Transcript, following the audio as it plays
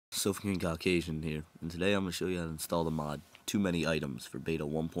Sophie Caucasian here, and today I'm going to show you how to install the mod TooManyItems for beta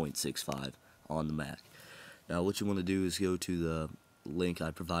 1.65 on the Mac. Now what you want to do is go to the link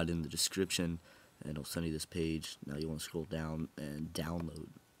I provided in the description, and it'll send you this page. Now you want to scroll down and download.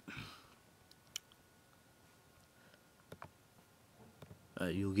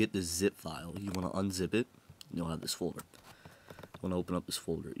 You'll get this zip file. You want to unzip it, and you'll have this folder. You want to open up this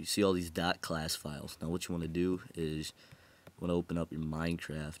folder. You see all these .class files. Now what you want to do is you want to open up your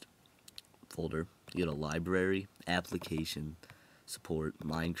Minecraft folder. You get a library, application, support,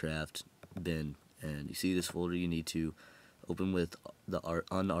 Minecraft, bin, and you see this folder. You need to open with the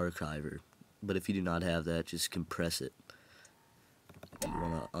unarchiver, but if you do not have that, just compress it. You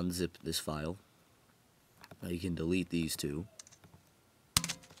want to unzip this file. Now you can delete these two.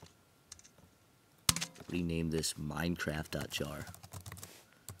 Rename this Minecraft.jar.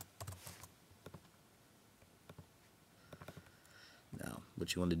 Now,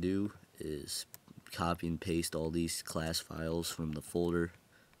 what you want to do is copy and paste all these class files from the folder,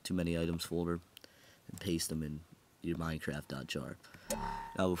 TooManyItems folder, and paste them in your Minecraft.jar.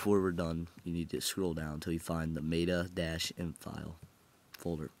 Now, before we're done, you need to scroll down until you find the meta-imp file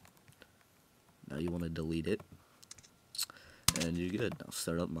folder. Now, you want to delete it, and you're good. Now,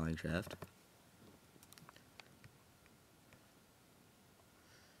 start up Minecraft.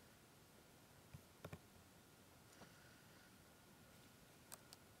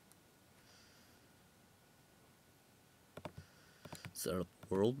 Start up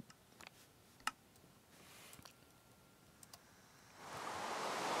world.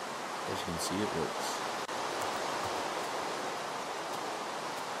 As you can see, it works.